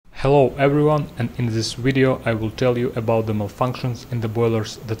Hello everyone, and in this video I will tell you about the malfunctions in the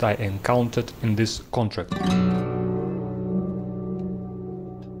boilers that I encountered in this contract.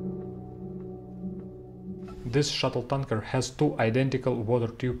 This shuttle tanker has two identical water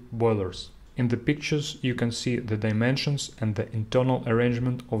tube boilers. In the pictures you can see the dimensions and the internal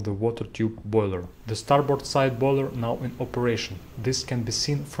arrangement of the water tube boiler. The starboard side boiler now in operation. This can be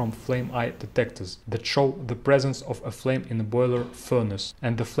seen from flame eye detectors that show the presence of a flame in the boiler furnace,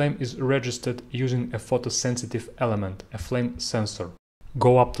 and the flame is registered using a photosensitive element, a flame sensor.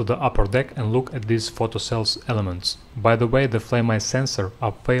 Go up to the upper deck and look at these photocells elements. By the way, the flame eye sensor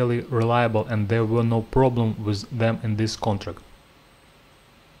are fairly reliable and there were no problem with them in this contract.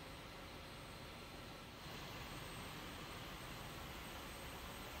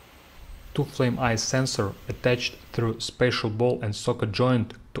 Two flame eye sensor attached through spatial ball and socket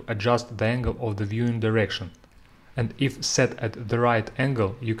joint to adjust the angle of the viewing direction. And if set at the right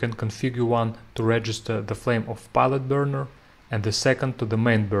angle, you can configure one to register the flame of pilot burner and the second to the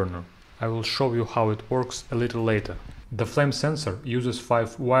main burner. I will show you how it works a little later. The flame sensor uses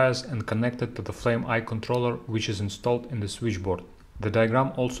 5 wires and connected to the flame eye controller, which is installed in the switchboard. The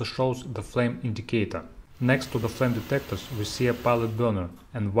diagram also shows the flame indicator. Next to the flame detectors we see a pilot burner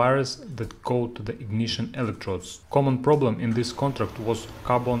and wires that go to the ignition electrodes. Common problem in this contract was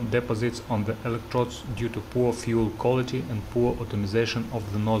carbon deposits on the electrodes due to poor fuel quality and poor optimization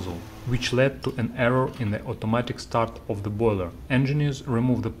of the nozzle, which led to an error in the automatic start of the boiler. Engineers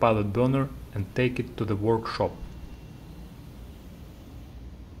remove the pilot burner and take it to the workshop.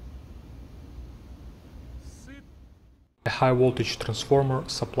 A high voltage transformer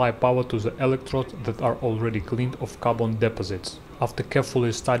supply power to the electrodes that are already cleaned of carbon deposits. After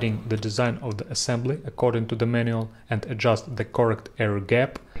carefully studying the design of the assembly according to the manual and adjust the correct air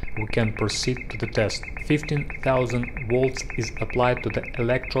gap, we can proceed to the test. 15,000 volts is applied to the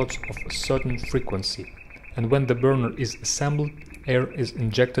electrodes of a certain frequency, and when the burner is assembled, air is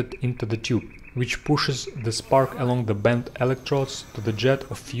injected into the tube, which pushes the spark along the bent electrodes to the jet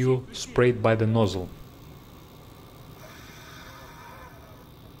of fuel sprayed by the nozzle.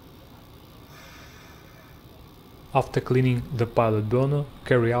 After cleaning the pilot burner,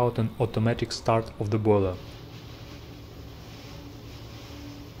 carry out an automatic start of the boiler.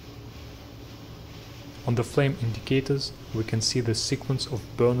 On the flame indicators we can see the sequence of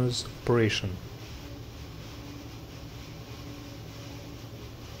burner's operation.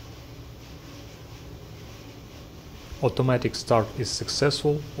 Automatic start is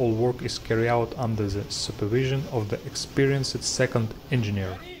successful, all work is carried out under the supervision of the experienced second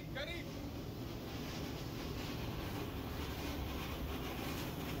engineer.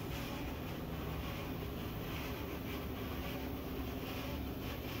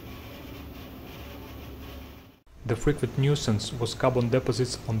 The frequent nuisance was carbon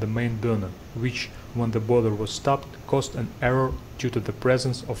deposits on the main burner, which, when the boiler was stopped, caused an error due to the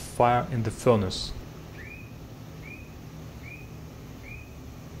presence of fire in the furnace.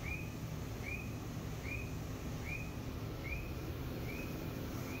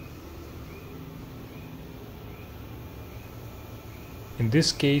 In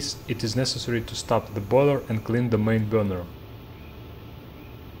this case, it is necessary to stop the boiler and clean the main burner.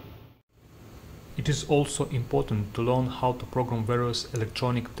 It is also important to learn how to program various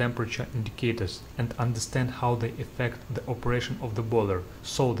electronic temperature indicators and understand how they affect the operation of the boiler,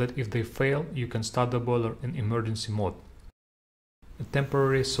 so that if they fail, you can start the boiler in emergency mode. A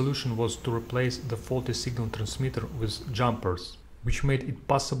temporary solution was to replace the faulty signal transmitter with jumpers, which made it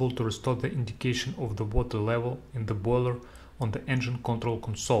possible to restore the indication of the water level in the boiler on the engine control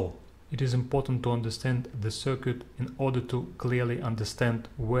console. It is important to understand the circuit in order to clearly understand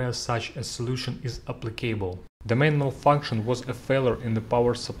where such a solution is applicable. The main malfunction was a failure in the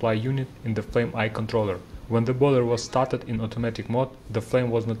power supply unit in the flame eye controller. When the boiler was started in automatic mode, the flame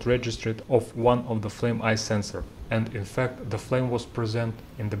was not registered of one of the flame eye sensor, and in fact the flame was present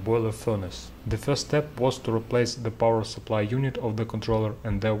in the boiler furnace. The first step was to replace the power supply unit of the controller,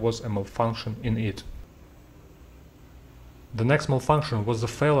 and there was a malfunction in it. The next malfunction was the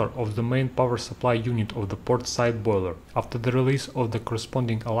failure of the main power supply unit of the port side boiler. After the release of the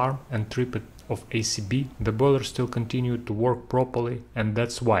corresponding alarm and trip of ACB, the boiler still continued to work properly, and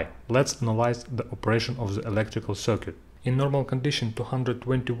that's why. Let's analyze the operation of the electrical circuit. In normal condition,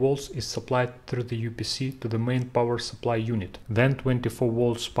 220 volts is supplied through the UPC to the main power supply unit. Then 24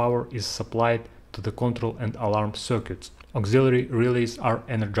 volts power is supplied to the control and alarm circuits. Auxiliary relays are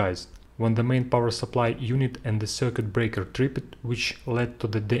energized. when the main power supply unit and the circuit breaker tripped, which led to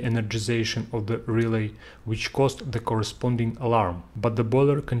the de-energization of the relay, which caused the corresponding alarm. But the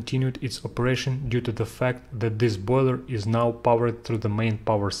boiler continued its operation due to the fact that this boiler is now powered through the main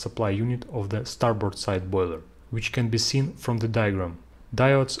power supply unit of the starboard side boiler, which can be seen from the diagram.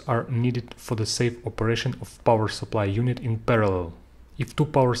 Diodes are needed for the safe operation of power supply unit in parallel. If two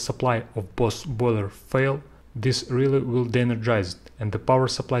power supply of both boiler fail, this relay will de-energize and the power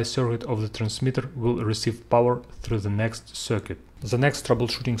supply circuit of the transmitter will receive power through the next circuit. The next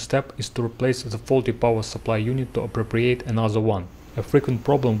troubleshooting step is to replace the faulty power supply unit to appropriate another one. A frequent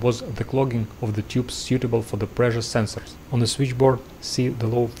problem was the clogging of the tubes suitable for the pressure sensors. On the switchboard, see the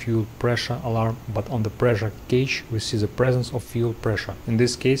low fuel pressure alarm, but on the pressure gauge we see the presence of fuel pressure. In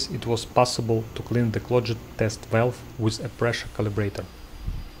this case, it was possible to clean the clogged test valve with a pressure calibrator.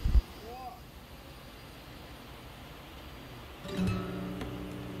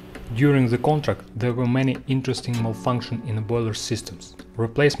 During the contract, there were many interesting malfunctions in the boiler systems.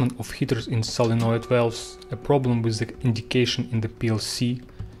 Replacement of heaters in solenoid valves, a problem with the indication in the PLC,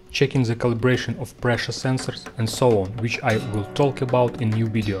 checking the calibration of pressure sensors and so on, which I will talk about in new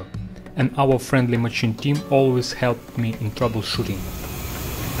video. And our friendly machine team always helped me in troubleshooting.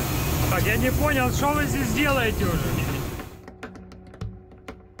 Так, я не понял, что вы здесь делаете уже?